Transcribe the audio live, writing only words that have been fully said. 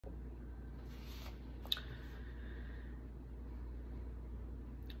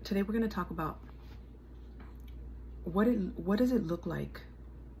Today we're going to talk about what does it look like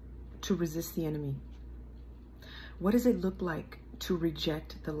to resist the enemy? What does it look like to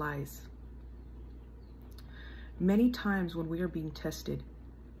reject the lies? Many times when we are being tested,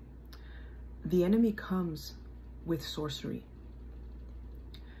 the enemy comes with sorcery.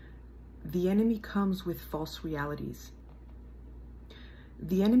 The enemy comes with false realities.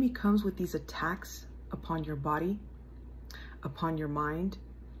 The enemy comes with these attacks upon your body, upon your mind,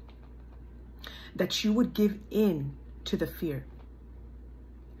 that you would give in to the fear,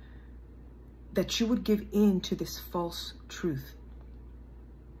 that you would give in to this false truth.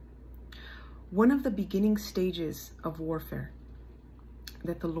 One of the beginning stages of warfare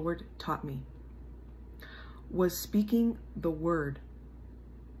that the Lord taught me was speaking the word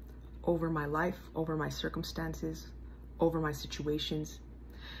over my life, over my circumstances, over my situations.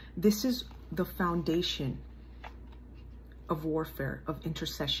 This is the foundation of warfare, of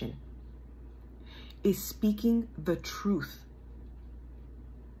intercession, is speaking the truth.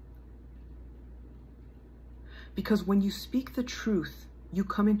 Because when you speak the truth, you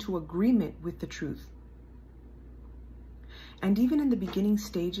come into agreement with the truth. And even in the beginning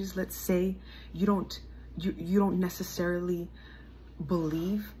stages, let's say you don't necessarily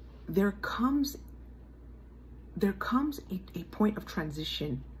believe, there comes a point of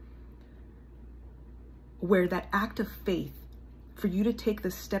transition where that act of faith, for you to take the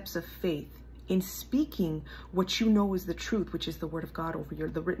steps of faith in speaking what you know is the truth, which is the word of God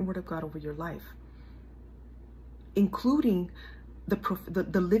the written word of God over your life, including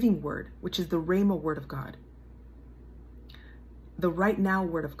the living word, which is the Rhema word of God, the right now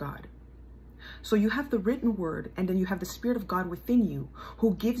word of God. So you have the written word, and then you have the Spirit of God within you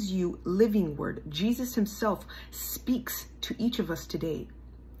who gives you living word. Jesus himself speaks to each of us today,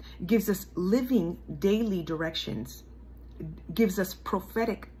 gives us living daily directions, gives us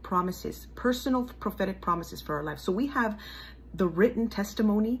prophetic promises, personal prophetic promises for our life. So we have the written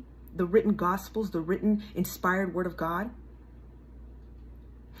testimony, the written gospels, the written inspired word of God.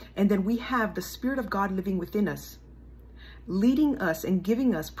 And then we have the Spirit of God living within us, leading us and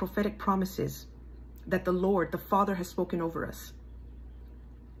giving us prophetic promises that the Lord, the Father, has spoken over us.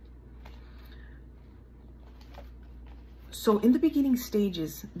 So in the beginning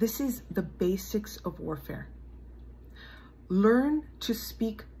stages, this is the basics of warfare. Learn to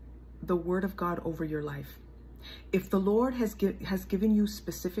speak the word of God over your life. If the Lord has given you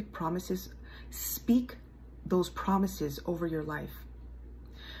specific promises, speak those promises over your life.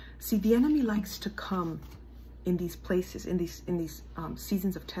 See, the enemy likes to come in these places, in these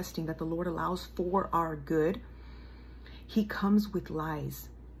seasons of testing that the Lord allows for our good. He comes with lies.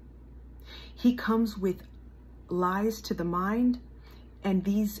 He comes with lies to the mind, and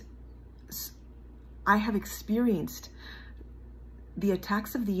these, I have experienced, the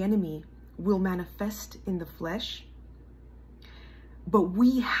attacks of the enemy will manifest in the flesh, but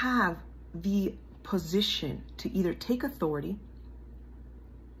we have the position to either take authority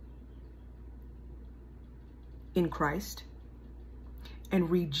in Christ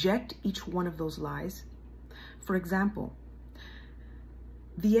and reject each one of those lies. For example,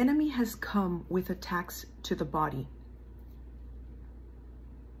 the enemy has come with attacks to the body.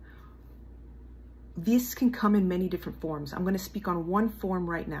 This can come in many different forms. I'm going to speak on one form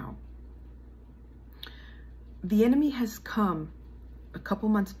right now. The enemy has come a couple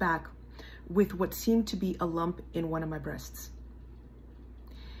months back with what seemed to be a lump in one of my breasts.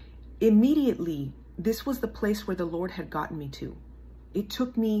 Immediately, this was the place where the Lord had gotten me to. It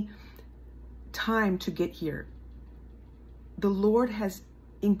took me time to get here. The Lord has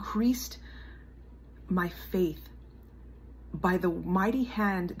increased my faith by the mighty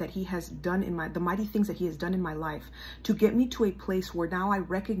hand that he has done the mighty things that he has done in my life, to get me to a place where now I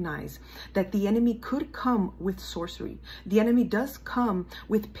recognize that the enemy could come with sorcery. The enemy does come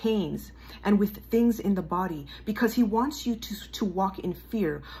with pains and with things in the body, because he wants you to walk in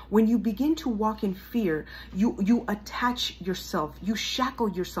fear. When you begin to walk in fear, you attach yourself, you shackle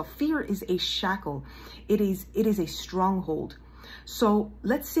yourself. Fear is a shackle. It is a stronghold. So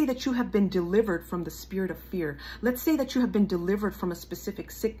let's say that you have been delivered from the spirit of fear. Let's say that you have been delivered from a specific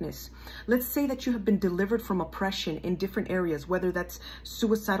sickness. Let's say that you have been delivered from oppression in different areas, whether that's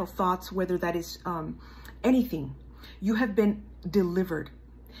suicidal thoughts, whether that is anything. You have been delivered.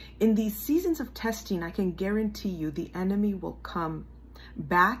 In these seasons of testing, I can guarantee you the enemy will come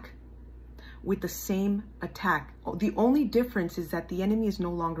back with the same attack. The only difference is that the enemy is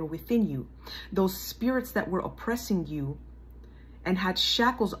no longer within you. Those spirits that were oppressing you and had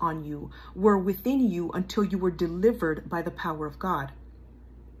shackles on you were within you until you were delivered by the power of God.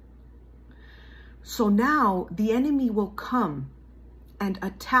 So now the enemy will come and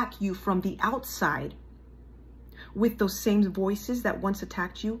attack you from the outside with those same voices that once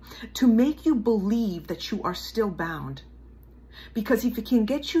attacked you, to make you believe that you are still bound. Because if it can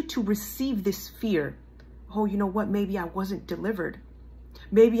get you to receive this fear, oh, you know what, maybe I wasn't delivered.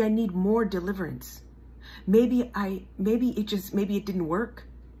 Maybe I need more deliverance. Maybe it didn't work.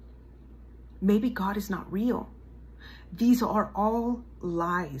 Maybe God is not real. These are all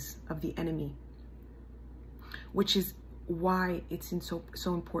lies of the enemy, which is why it's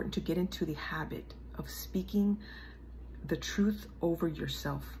so important to get into the habit of speaking the truth over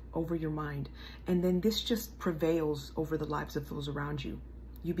yourself, over your mind. And then this just prevails over the lives of those around you.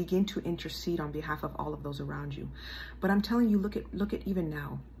 You begin to intercede on behalf of all of those around you. But I'm telling you, look at even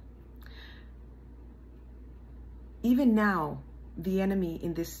now. Even now, the enemy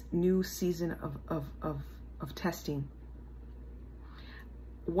in this new season of testing,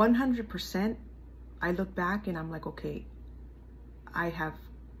 100%, I look back and I'm like, okay, I have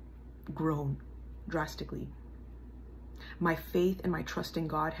grown drastically. My faith and my trust in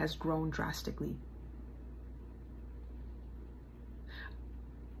God has grown drastically.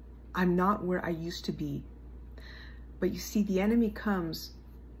 I'm not where I used to be. But you see, the enemy comes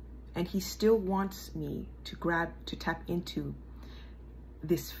and he still wants me to tap into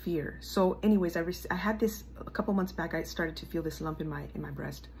this fear. So anyways, I had this a couple months back. I started to feel this lump in my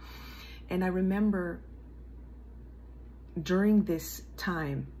breast. And I remember during this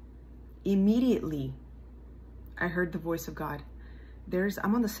time, immediately I heard the voice of God.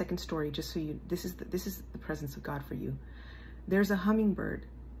 I'm on the second story, just so this is the presence of God for you. There's a hummingbird.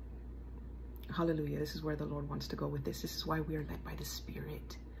 Hallelujah. This is where the Lord wants to go with this. This is why we are led by the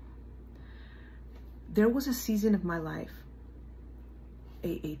Spirit. There was a season of my life,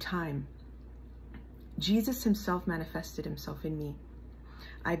 a time. Jesus himself manifested himself in me.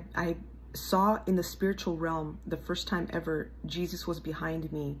 I saw in the spiritual realm, the first time ever, Jesus was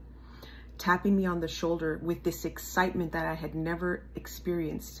behind me, tapping me on the shoulder with this excitement that I had never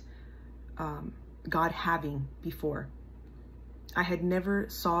experienced God having before. I had never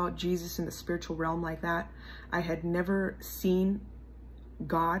saw Jesus in the spiritual realm like that. I had never seen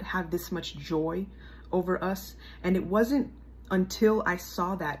God have this much joy over us. And it wasn't until I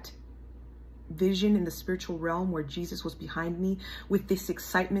saw that vision in the spiritual realm where Jesus was behind me with this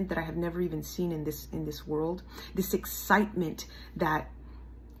excitement that I have never even seen in this world. This excitement that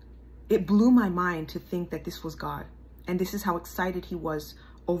it blew my mind to think that this was God. And this is how excited he was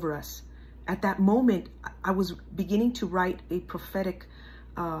over us. At that moment, I was beginning to write a prophetic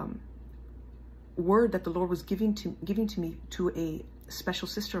word that the Lord was giving to me to a special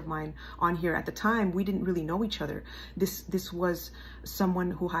sister of mine on here. At the time, we didn't really know each other. This was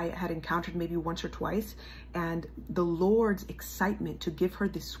someone who I had encountered maybe once or twice, and the Lord's excitement to give her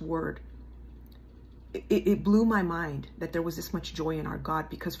this word, it blew my mind that there was this much joy in our God,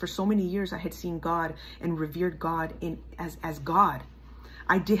 because for so many years I had seen God and revered God as God.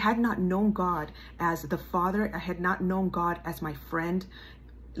 I had not known God as the Father. I had not known God as my friend,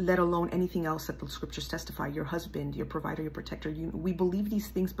 let alone anything else that the scriptures testify, your husband, your provider, your protector. We believe these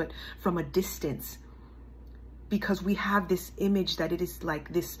things, but from a distance, because we have this image that it is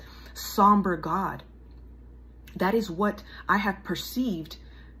like this somber God. That is what I have perceived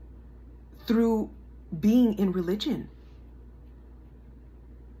through being in religion,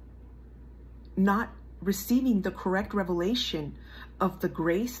 not receiving the correct revelation of the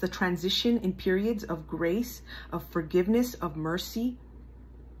grace, the transition in periods of grace, of forgiveness, of mercy.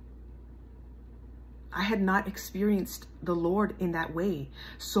 I had not experienced the Lord in that way.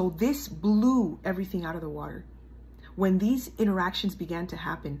 So this blew everything out of the water. When these interactions began to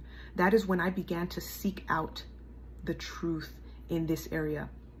happen, that is when I began to seek out the truth in this area.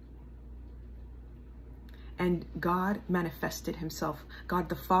 And God manifested himself. God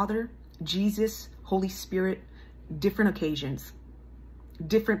the Father, Jesus, Holy Spirit, different occasions,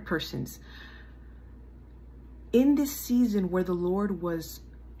 different persons. In this season where the Lord was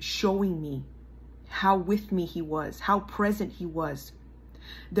showing me how with me he was, how present he was,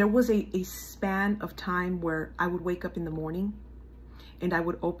 there was a span of time where I would wake up in the morning and I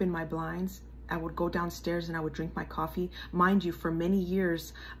would open my blinds. I would go downstairs and I would drink my coffee. Mind you, for many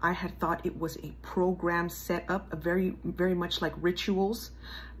years, I had thought it was a program set up, very, very much like rituals.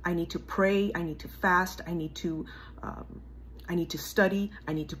 I need to pray, I need to fast, I need to study,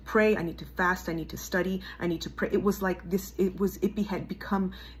 I need to pray, I need to fast, I need to study, I need to pray. It was like this, it was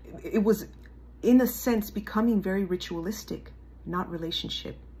in a sense becoming very ritualistic, not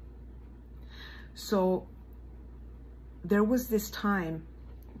relationship. So there was this time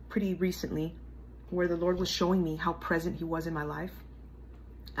pretty recently where the Lord was showing me how present he was in my life.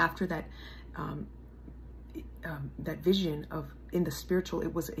 After that that vision of in the spiritual.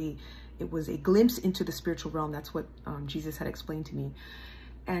 It was a glimpse into the spiritual realm. That's what Jesus had explained to me.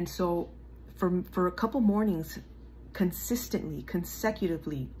 And so for a couple mornings, consistently,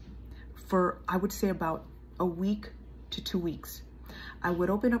 consecutively, for I would say about a week to 2 weeks, I would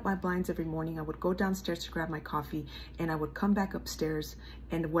open up my blinds every morning. I would go downstairs to grab my coffee, and I would come back upstairs,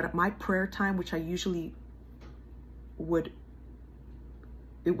 and what my prayer time, which I usually would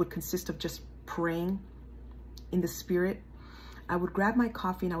consist of just praying in the spirit, I would grab my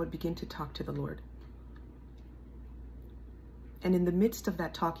coffee and I would begin to talk to the Lord. And in the midst of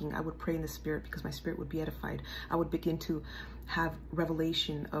that talking, I would pray in the spirit because my spirit would be edified. I would begin to have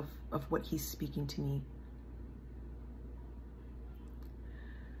revelation of what he's speaking to me.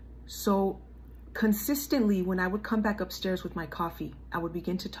 So consistently, when I would come back upstairs with my coffee, I would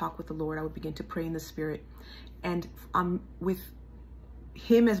begin to talk with the Lord. I would begin to pray in the spirit. And with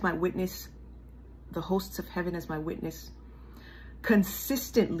him as my witness, the hosts of heaven as my witness,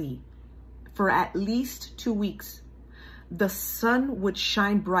 consistently for at least 2 weeks, the sun would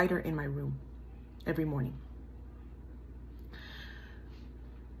shine brighter in my room every morning.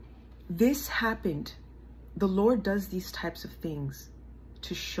 This happened. The Lord does these types of things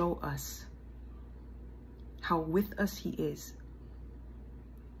to show us how with us he is,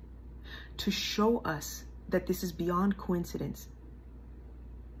 to show us that this is beyond coincidence.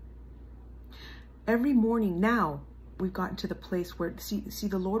 Every morning now, we've gotten to the place where, see,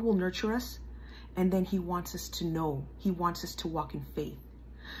 the Lord will nurture us, and then he wants us to know. He wants us to walk in faith.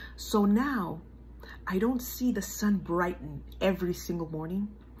 So now, I don't see the sun brighten every single morning,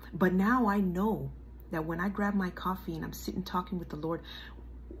 but now I know that when I grab my coffee and I'm sitting talking with the Lord,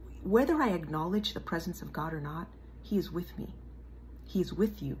 whether I acknowledge the presence of God or not, he is with me. He is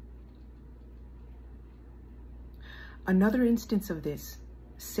with you. Another instance of this,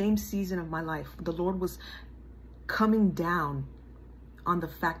 same season of my life, the Lord was coming down on the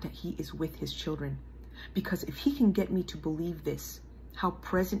fact that he is with his children. Because if he can get me to believe this, how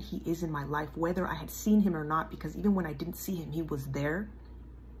present he is in my life, whether I had seen him or not, because even when I didn't see him, he was there.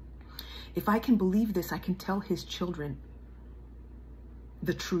 If I can believe this, I can tell his children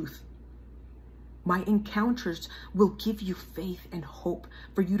the truth. My encounters will give you faith and hope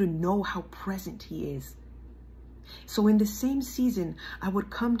for you to know how present he is. So in the same season, I would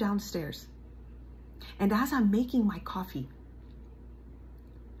come downstairs, and as I'm making my coffee,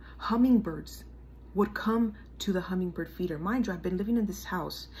 hummingbirds would come to the hummingbird feeder. Mind you, I've been living in this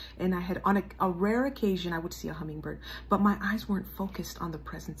house, and I had, on a rare occasion, I would see a hummingbird, but my eyes weren't focused on the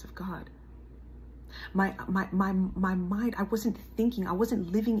presence of God. My mind, I wasn't thinking, I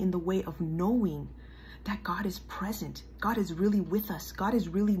wasn't living in the way of knowing that God is present. God is really with us. God is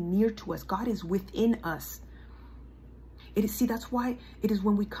really near to us. God is within us. See, that's why it is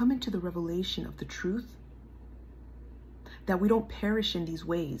when we come into the revelation of the truth that we don't perish in these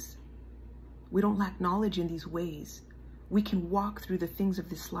ways. We don't lack knowledge in these ways. We can walk through the things of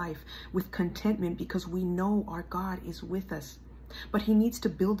this life with contentment because we know our God is with us. But he needs to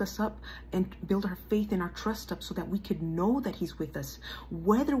build us up and build our faith and our trust up so that we could know that he's with us,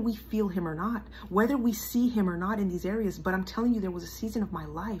 whether we feel him or not, whether we see him or not in these areas. But I'm telling you, there was a season of my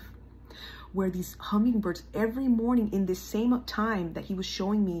life where these hummingbirds every morning in this same time that he was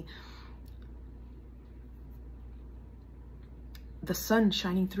showing me the sun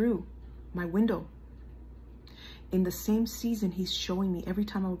shining through my window, in the same season, he's showing me every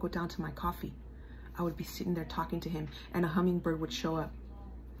time I would go down to my coffee, I would be sitting there talking to him and a hummingbird would show up.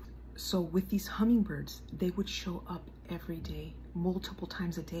 So with these hummingbirds, they would show up every day, multiple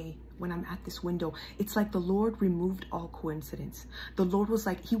times a day when I'm at this window. It's like the Lord removed all coincidence. The Lord was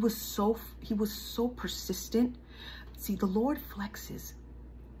like, he was so persistent. See, the Lord flexes.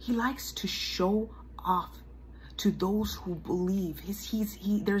 He likes to show off to those who believe.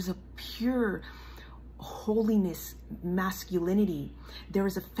 There's a pure holiness, masculinity. There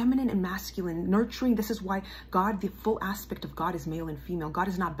is a feminine and masculine nurturing. This is why God, the full aspect of God is male and female. God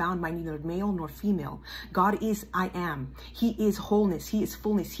is not bound by neither male nor female. God is I am. He is wholeness. He is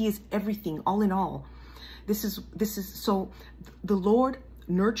fullness. He is everything, all in all. This is so the Lord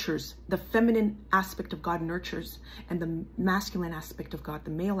nurtures, the feminine aspect of God nurtures, and the masculine aspect of God,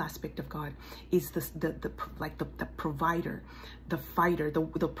 the male aspect of God is the provider, the fighter,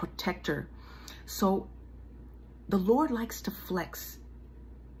 the protector. So the Lord likes to flex,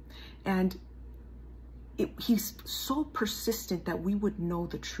 and he's so persistent that we would know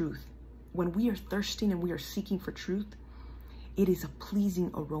the truth. When we are thirsting and we are seeking for truth, it is a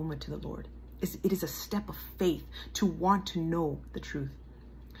pleasing aroma to the Lord. It is a step of faith to want to know the truth.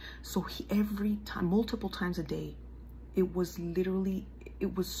 So every time, multiple times a day, it was literally,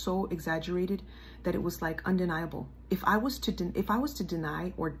 it was so exaggerated that it was like undeniable. If I was to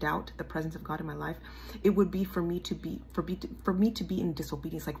deny or doubt the presence of God in my life, it would be for me to be in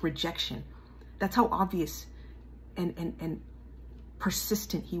disobedience, like rejection. That's how obvious and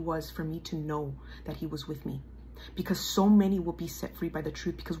persistent he was for me to know that he was with me. Because so many will be set free by the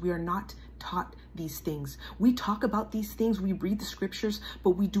truth, because we are not taught these things. We talk about these things, we read the scriptures,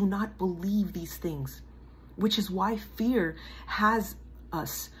 but we do not believe these things, which is why fear has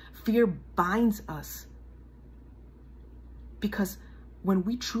us. Fear binds us. Because when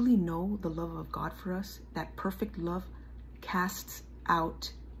we truly know the love of God for us, that perfect love casts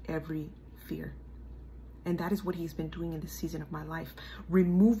out every fear. And that is what he's been doing in this season of my life,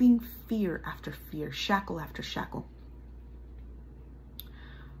 removing fear after fear, shackle after shackle.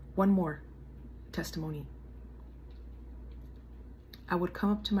 One more testimony. I would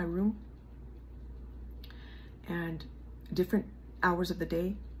come up to my room, and different hours of the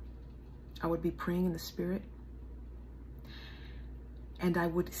day, I would be praying in the spirit, and I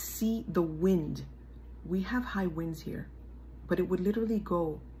would see the wind. We have high winds here, but it would literally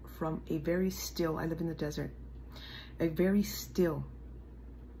go from a very still, I live in the desert, a very still.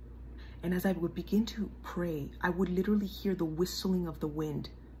 And as I would begin to pray, I would literally hear the whistling of the wind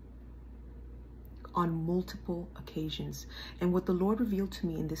on multiple occasions. And what the Lord revealed to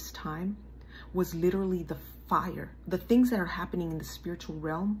me in this time was literally the fire. The things that are happening in the spiritual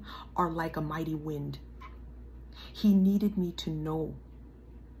realm are like a mighty wind. He needed me to know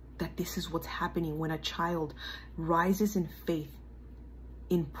that this is what's happening when a child rises in faith,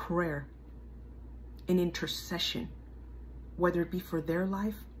 in prayer, in intercession, whether it be for their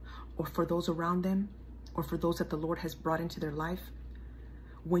life or for those around them or for those that the Lord has brought into their life.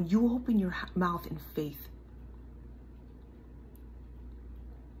 When you open your mouth in faith,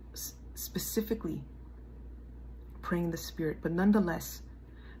 specifically praying in the spirit, but nonetheless,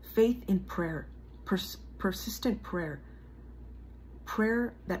 faith in prayer, persistent prayer,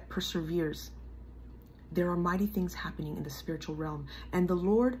 prayer that perseveres, there are mighty things happening in the spiritual realm. And the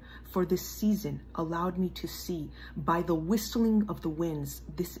Lord, for this season, allowed me to see by the whistling of the winds,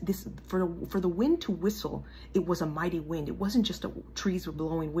 for the wind to whistle, it was a mighty wind. It wasn't just trees were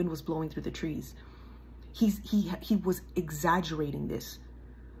blowing, wind was blowing through the trees. He was exaggerating this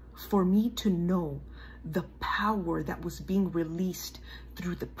for me to know the power that was being released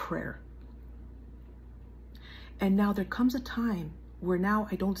through the prayer. And now there comes a time where now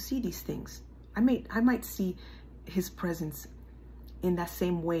I don't see these things. I might see his presence in that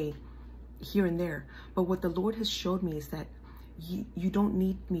same way here and there. But what the Lord has showed me is that you don't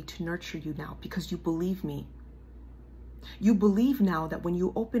need me to nurture you now, because you believe me. You believe now that when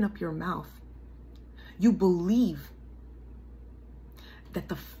you open up your mouth, you believe that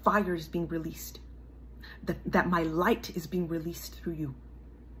the fire is being released, that my light is being released through you.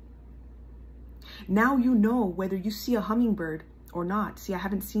 Now you know whether you see a hummingbird or not. See, I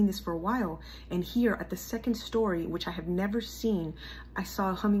haven't seen this for a while. And here at the second story, which I have never seen, I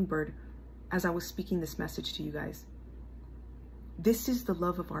saw a hummingbird as I was speaking this message to you guys. This is the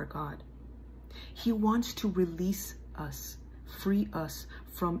love of our God. He wants to release us, free us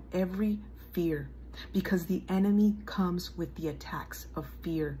from every fear, because the enemy comes with the attacks of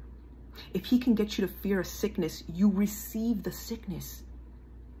fear. If he can get you to fear a sickness, you receive the sickness.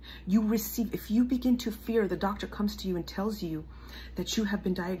 If you begin to fear, the doctor comes to you and tells you that you have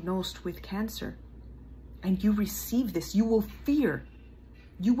been diagnosed with cancer, and you receive this, you will fear.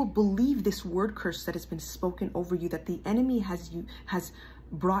 You will believe this word curse that has been spoken over you, that the enemy has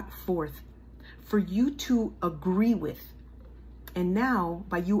brought forth for you to agree with. And now,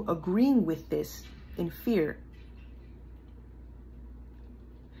 by you agreeing with this in fear,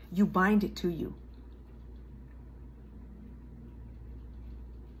 you bind it to you.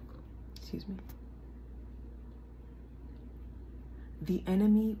 Excuse me. The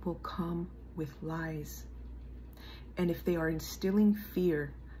enemy will come with lies. And if they are instilling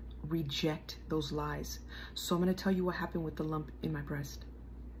fear, reject those lies. So I'm going to tell you what happened with the lump in my breast.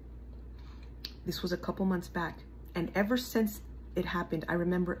 This was a couple months back. And ever since it happened, I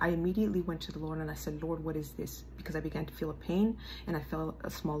remember I immediately went to the Lord and I said, Lord, what is this? Because I began to feel a pain and I felt a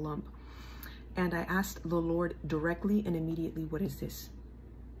small lump. And I asked the Lord directly and immediately, what is this?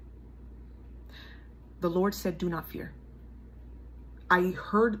 The Lord said, do not fear. I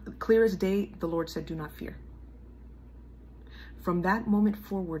heard clear as day, the Lord said, do not fear. From that moment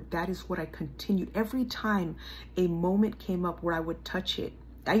forward, that is what I continued. Every time a moment came up where I would touch it,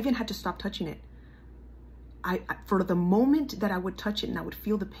 I even had to stop touching it. For the moment that I would touch it and I would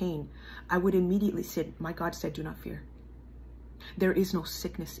feel the pain, I would immediately say, my God said, do not fear. There is no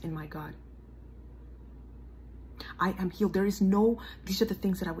sickness in my God. I am healed. There is no, these are the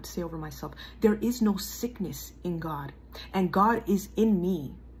things that I would say over myself. There is no sickness in God, and God is in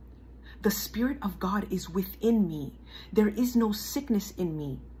me. The Spirit of God is within me. There is no sickness in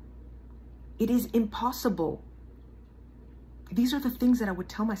me. It is impossible. These are the things that I would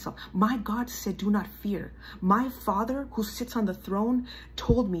tell myself. My God said, do not fear. My Father who sits on the throne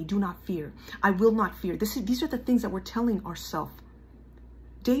told me, do not fear. I will not fear. These are the things that we're telling ourselves.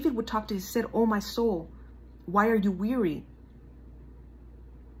 David would talk to his, said, oh, my soul, why are you weary?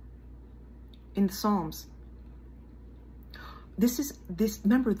 In the Psalms.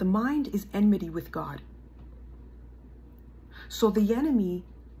 Remember, the mind is enmity with God. So the enemy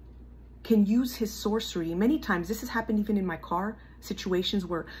can use his sorcery. Many times, this has happened even in my car, situations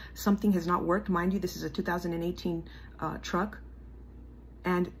where something has not worked. Mind you, this is a 2018 truck.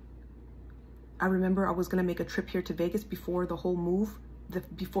 And I remember I was going to make a trip here to Vegas before the whole move,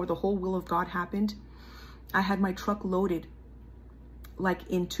 before the whole will of God happened. I had my truck loaded like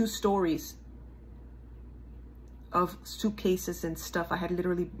in 2 stories of suitcases and stuff. I had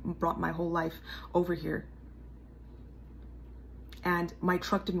literally brought my whole life over here. And my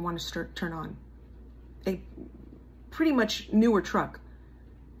truck didn't want to turn on. A pretty much newer truck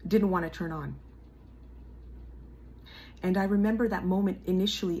didn't want to turn on. And I remember that moment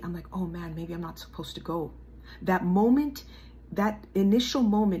initially, I'm like, oh man, maybe I'm not supposed to go. That moment, that initial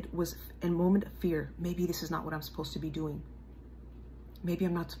moment was a moment of fear. Maybe this is not what I'm supposed to be doing. Maybe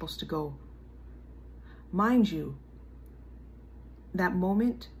I'm not supposed to go. Mind you, that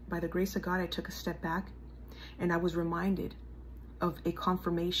moment, by the grace of God, I took a step back and I was reminded of a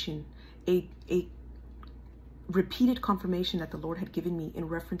confirmation, a repeated confirmation that the Lord had given me in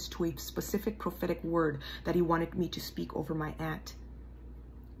reference to a specific prophetic word that he wanted me to speak over my aunt.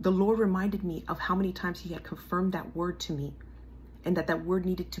 The Lord reminded me of how many times he had confirmed that word to me, and that word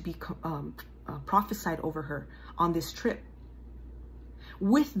needed to be prophesied over her on this trip.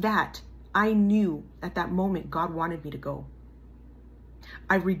 With that, I knew at that moment God wanted me to go.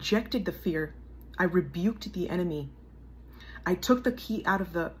 I rejected the fear. I rebuked the enemy. I took the key out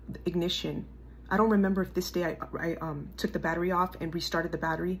of the ignition. I don't remember if this day I took the battery off and restarted the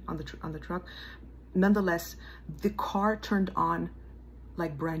battery on the truck. Nonetheless, the car turned on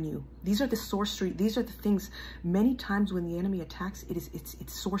like brand new. These are the sorcery. These are the things. Many times when the enemy attacks,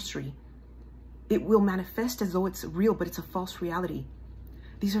 it's sorcery. It will manifest as though it's real, but it's a false reality.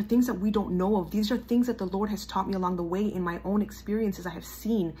 These are things that we don't know of. These are things that the Lord has taught me along the way in my own experiences. I have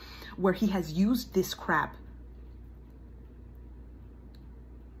seen where he has used this crap.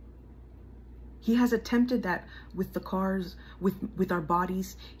 He has attempted that with the cars, with our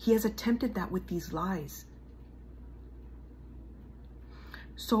bodies. He has attempted that with these lies.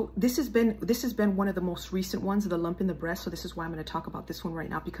 So this has been one of the most recent ones, the lump in the breast. So this is why I'm going to talk about this one right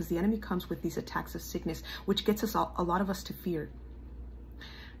now, because the enemy comes with these attacks of sickness, which gets us a lot of us to fear.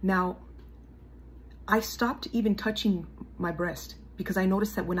 Now, I stopped even touching my breast because I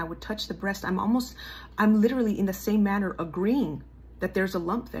noticed that when I would touch the breast, I'm literally in the same manner agreeing that there's a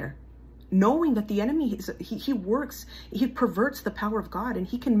lump there. Knowing that the enemy, he works, he perverts the power of God, and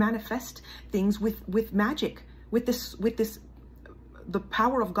he can manifest things with magic, with the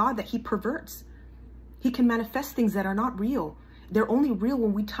power of God that he perverts. He can manifest things that are not real. They're only real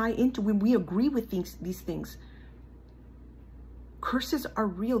when we agree with these things. Curses are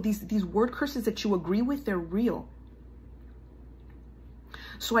real. These word curses that you agree with, they're real.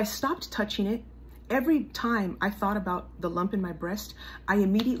 So I stopped touching it. Every time I thought about the lump in my breast, I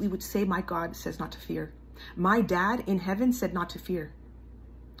immediately would say, my God says not to fear. My dad in heaven said not to fear.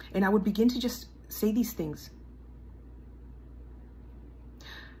 And I would begin to just say these things.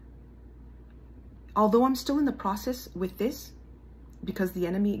 Although I'm still in the process with this, because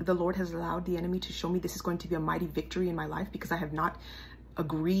the Lord has allowed the enemy to show me this is going to be a mighty victory in my life, because I have not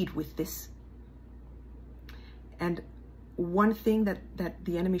agreed with this. And one thing that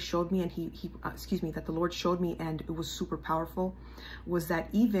the enemy showed me, and that the Lord showed me, and it was super powerful, was that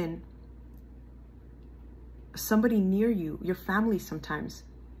even somebody near you, your family sometimes,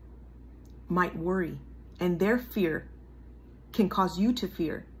 might worry, and their fear can cause you to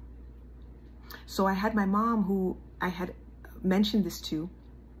fear. So I had my mom, who I had mentioned this to,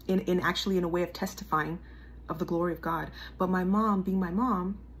 actually in a way of testifying of the glory of God. But my mom, being my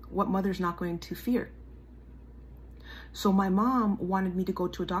mom, what mother's not going to fear? So my mom wanted me to go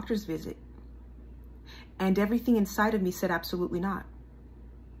to a doctor's visit, and everything inside of me said absolutely not.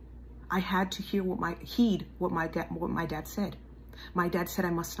 I had to heed what my dad said. My dad said I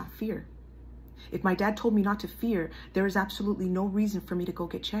must not fear. If my dad told me not to fear, there is absolutely no reason for me to go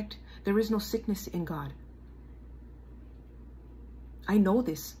get checked. There is no sickness in God. I know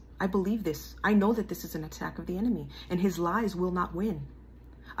this. I believe this. I know that this is an attack of the enemy, and his lies will not win.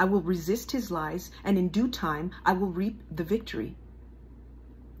 I will resist his lies, and in due time, I will reap the victory.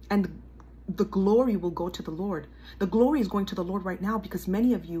 And the glory will go to the Lord. The glory is going to the Lord right now because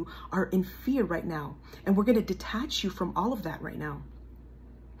many of you are in fear right now. And we're going to detach you from all of that right now.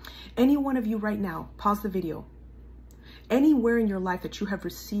 Any one of you right now, pause the video. Anywhere in your life that you have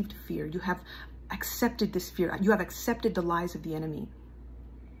received fear, you have accepted this fear, you have accepted the lies of the enemy.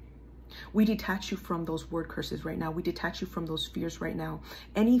 We detach you from those word curses right now. We detach you from those fears right now.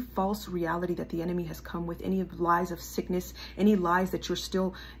 Any false reality that the enemy has come with, any lies of sickness, any lies that you're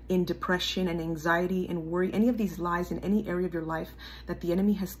still in depression and anxiety and worry, any of these lies in any area of your life that the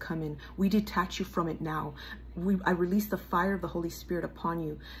enemy has come in, we detach you from it now. I release the fire of the Holy Spirit upon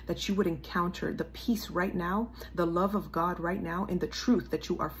you, that you would encounter the peace right now, the love of God right now, and the truth that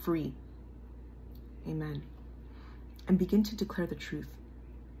you are free. Amen. And begin to declare the truth.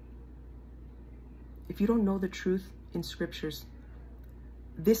 If you don't know the truth in scriptures,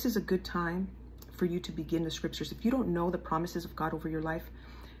 this is a good time for you to begin the scriptures. If you don't know the promises of God over your life,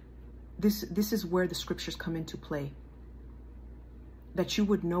 this is where the scriptures come into play. That you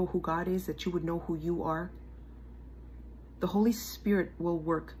would know who God is, that you would know who you are. The Holy Spirit will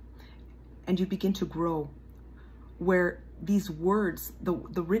work and you begin to grow where these words, the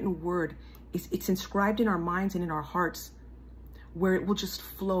written word, it's inscribed in our minds and in our hearts, where it will just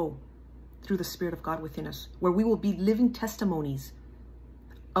flow through the Spirit of God within us, where we will be living testimonies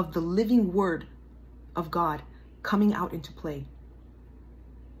of the living word of God coming out into play.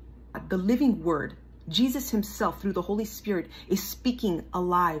 The living word, Jesus himself through the Holy Spirit is speaking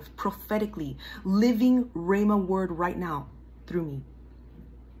alive, prophetically, living Rhema word right now through me.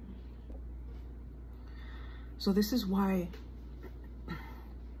 So this is why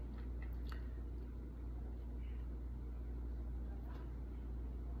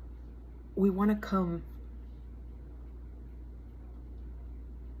we want to come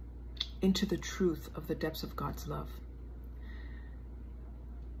into the truth of the depths of God's love.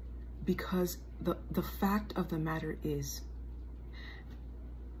 Because the fact of the matter is,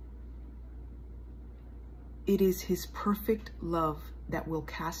 it is his perfect love that will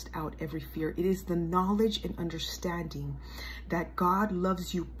cast out every fear. It is the knowledge and understanding that God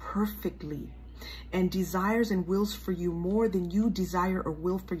loves you perfectly and desires and wills for you more than you desire or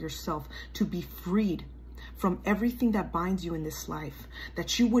will for yourself, to be freed from everything that binds you in this life,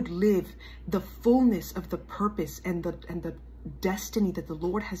 that you would live the fullness of the purpose and the destiny that the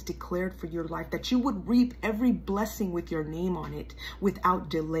Lord has declared for your life, that you would reap every blessing with your name on it without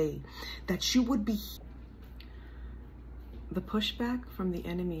delay, that you would be. The pushback from the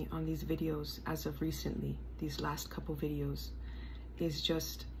enemy on these videos as of recently, these last couple videos, is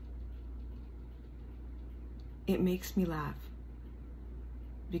just, it makes me laugh,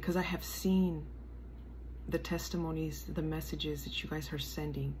 because I have seen the testimonies, the messages that you guys are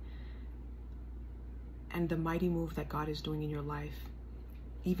sending, and the mighty move that God is doing in your life.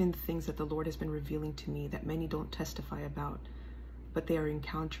 Even things that the Lord has been revealing to me that many don't testify about, but they are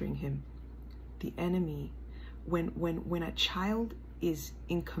encountering him. The enemy, when a child is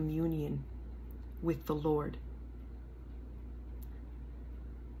in communion with the Lord,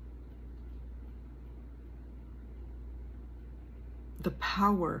 the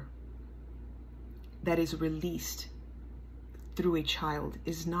power that is released through a child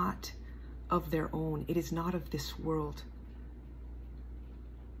is not of their own. It is not of this world.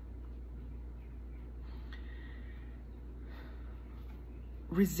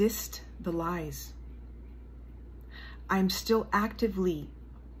 Resist the lies. I'm still actively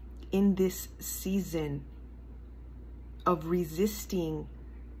in this season of resisting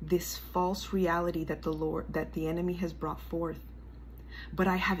this false reality that the enemy has brought forth. But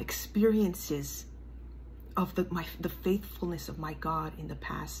I have experiences of the faithfulness of my God in the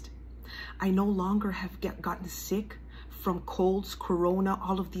past. I no longer have gotten sick from colds, corona,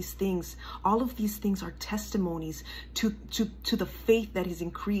 all of these things. All of these things are testimonies to the faith that is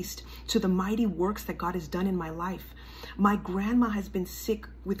increased, to the mighty works that God has done in my life. My grandma has been sick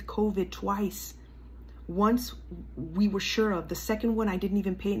with COVID twice. Once we were sure of. The second one, I didn't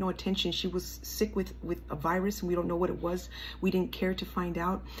even pay no attention. She was sick with a virus and we don't know what it was. We didn't care to find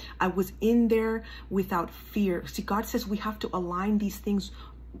out. I was in there without fear. See, God says we have to align these things.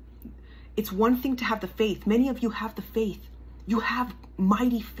 It's one thing to have the faith. Many of you have the faith. You have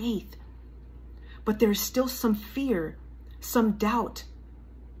mighty faith. But there's still some fear, some doubt.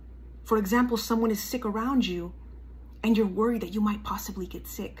 For example, someone is sick around you and you're worried that you might possibly get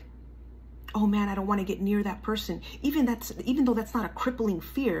sick. Oh man, I don't want to get near that person. Even though that's not a crippling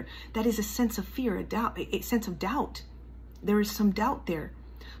fear, that is a sense of fear, a sense of doubt. There is some doubt there.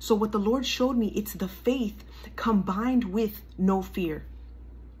 So what the Lord showed me, it's the faith combined with no fear.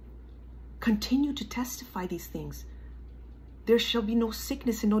 Continue to testify these things. There shall be no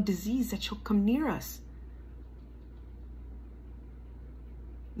sickness and no disease that shall come near us.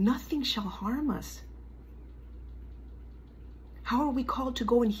 Nothing shall harm us. How are we called to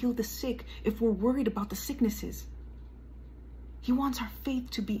go and heal the sick if we're worried about the sicknesses? He wants our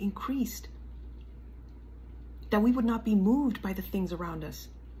faith to be increased, that we would not be moved by the things around us.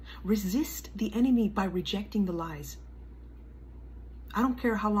 Resist the enemy by rejecting the lies. I don't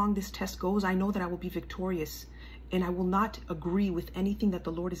care how long this test goes. I know that I will be victorious, and I will not agree with anything that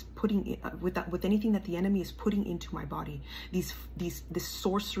the Lord is putting in, with anything that the enemy is putting into my body. This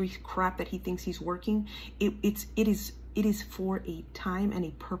sorcery crap that he thinks he's working. It is for a time and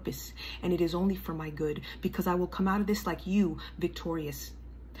a purpose, and it is only for my good, because I will come out of this like you, victorious.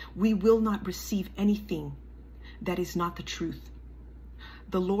 We will not receive anything that is not the truth.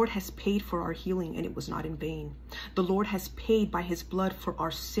 The Lord has paid for our healing, and it was not in vain. The Lord has paid by his blood for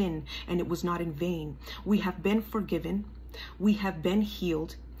our sin, and it was not in vain. We have been forgiven. We have been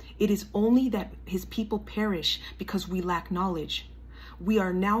healed. It is only that his people perish because we lack knowledge. We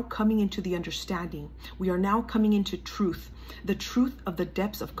are now coming into the understanding. We are now coming into truth, the truth of the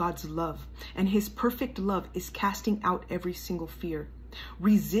depths of God's love. And his perfect love is casting out every single fear.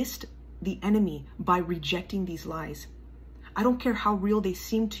 Resist the enemy by rejecting these lies. I don't care how real they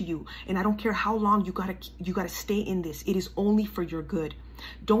seem to you, and I don't care how long you gotta stay in this. It is only for your good.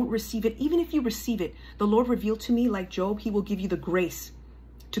 Don't receive it. Even if you receive it, the Lord revealed to me, like Job, he will give you the grace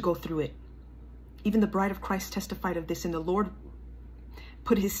to go through it. Even the bride of Christ testified of this, and the Lord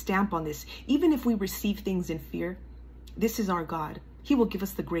put his stamp on this. Even if we receive things in fear, this is our God. He will give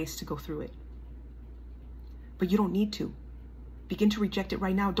us the grace to go through it. But you don't need to. Begin to reject it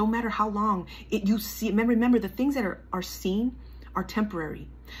right now. Don't matter how long you see. Remember, the things that are seen are temporary.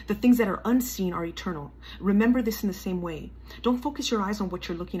 The things that are unseen are eternal. Remember this in the same way. Don't focus your eyes on what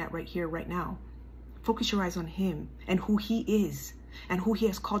you're looking at right here, right now. Focus your eyes on him and who he is and who he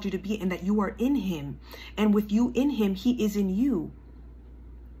has called you to be, and that you are in him. And with you in him, he is in you.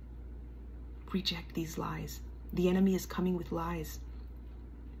 Reject these lies. The enemy is coming with lies.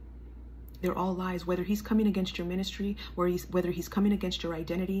 They're all lies, whether he's coming against your ministry, whether he's coming against your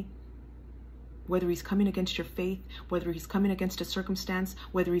identity, whether he's coming against your faith, whether he's coming against a circumstance,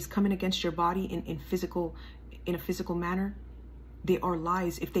 whether he's coming against your body in a physical manner. They are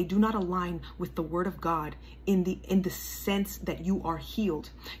lies if they do not align with the word of God in the sense that you are healed,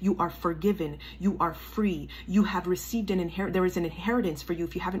 you are forgiven, you are free, you have received there is an inheritance for you.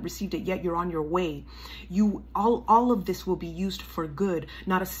 If you haven't received it yet, you're on your way. All of this will be used for good.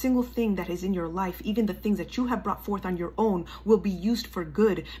 Not a single thing that is in your life, even the things that you have brought forth on your own, will be used for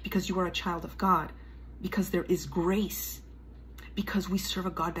good, because you are a child of God, because there is grace, because we serve a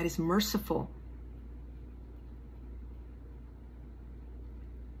God that is merciful.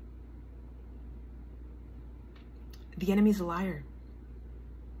 The enemy is a liar.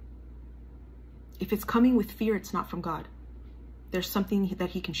 If it's coming with fear, it's not from God. There's something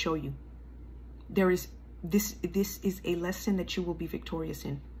that he can show you. This is a lesson that you will be victorious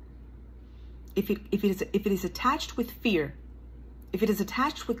in. If it is attached with fear, if it is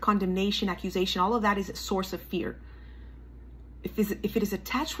attached with condemnation, accusation, all of that is a source of fear. If it is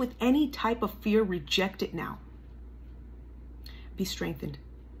attached with any type of fear, reject it now. Be strengthened.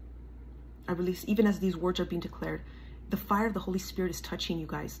 I release, even as these words are being declared, the fire of the Holy Spirit is touching you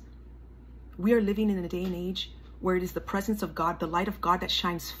guys. We are living in a day and age where it is the presence of God, the light of God that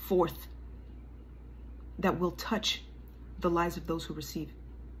shines forth, that will touch the lives of those who receive.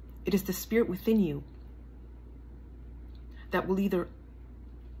 It is the Spirit within you that will either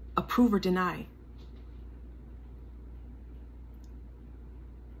approve or deny.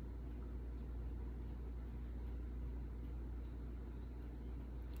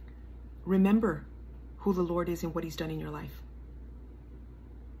 Remember who the Lord is and what he's done in your life.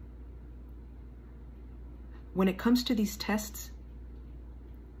 When it comes to these tests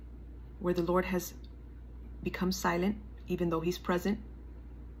where the Lord has become silent, even though he's present,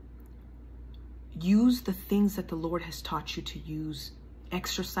 use the things that the Lord has taught you to use.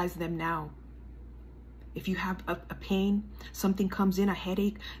 Exercise them now. If you have a pain, something comes in, a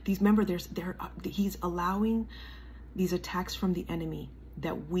headache, remember he's allowing these attacks from the enemy,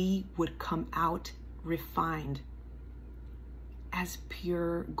 that we would come out refined as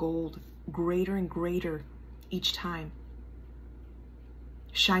pure gold, greater and greater each time,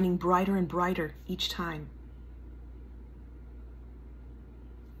 shining brighter and brighter each time.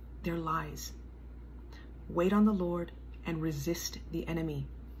 They're lies. Wait on the Lord and resist the enemy.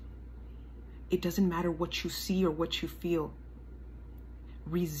 It doesn't matter what you see or what you feel.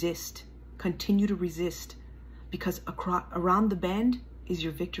 Resist. Continue to resist, because around the bend is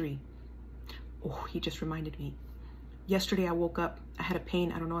your victory. Oh, he just reminded me. Yesterday I woke up. I had a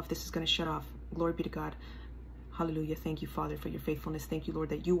pain. I don't know if this is going to shut off. Glory be to God. Hallelujah. Thank you, Father, for your faithfulness. Thank you, Lord,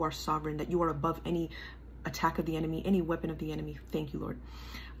 that you are sovereign, that you are above any attack of the enemy, any weapon of the enemy. Thank you, Lord.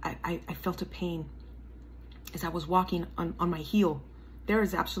 I felt a pain as I was walking on my heel. There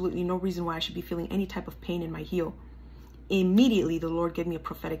is absolutely no reason why I should be feeling any type of pain in my heel. Immediately, the Lord gave me a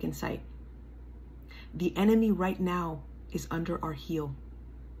prophetic insight. The enemy right now is under our heel.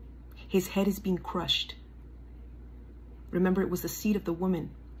 His head is being crushed. Remember, it was the seed of the woman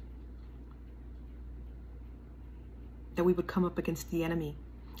that we would come up against the enemy,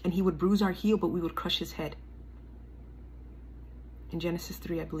 and he would bruise our heel, but we would crush his head. In Genesis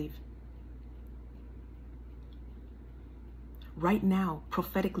 3, I believe. Right now,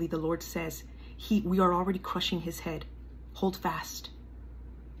 prophetically, the Lord says, we are already crushing his head. Hold fast.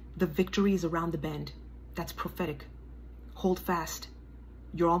 The victory is around the bend. That's prophetic. Hold fast.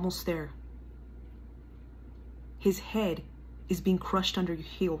 You're almost there. His head is being crushed under your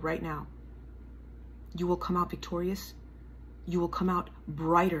heel right now. You will come out victorious. You will come out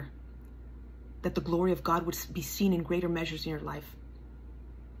brighter, that the glory of God would be seen in greater measures in your life.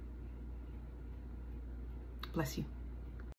 Bless you.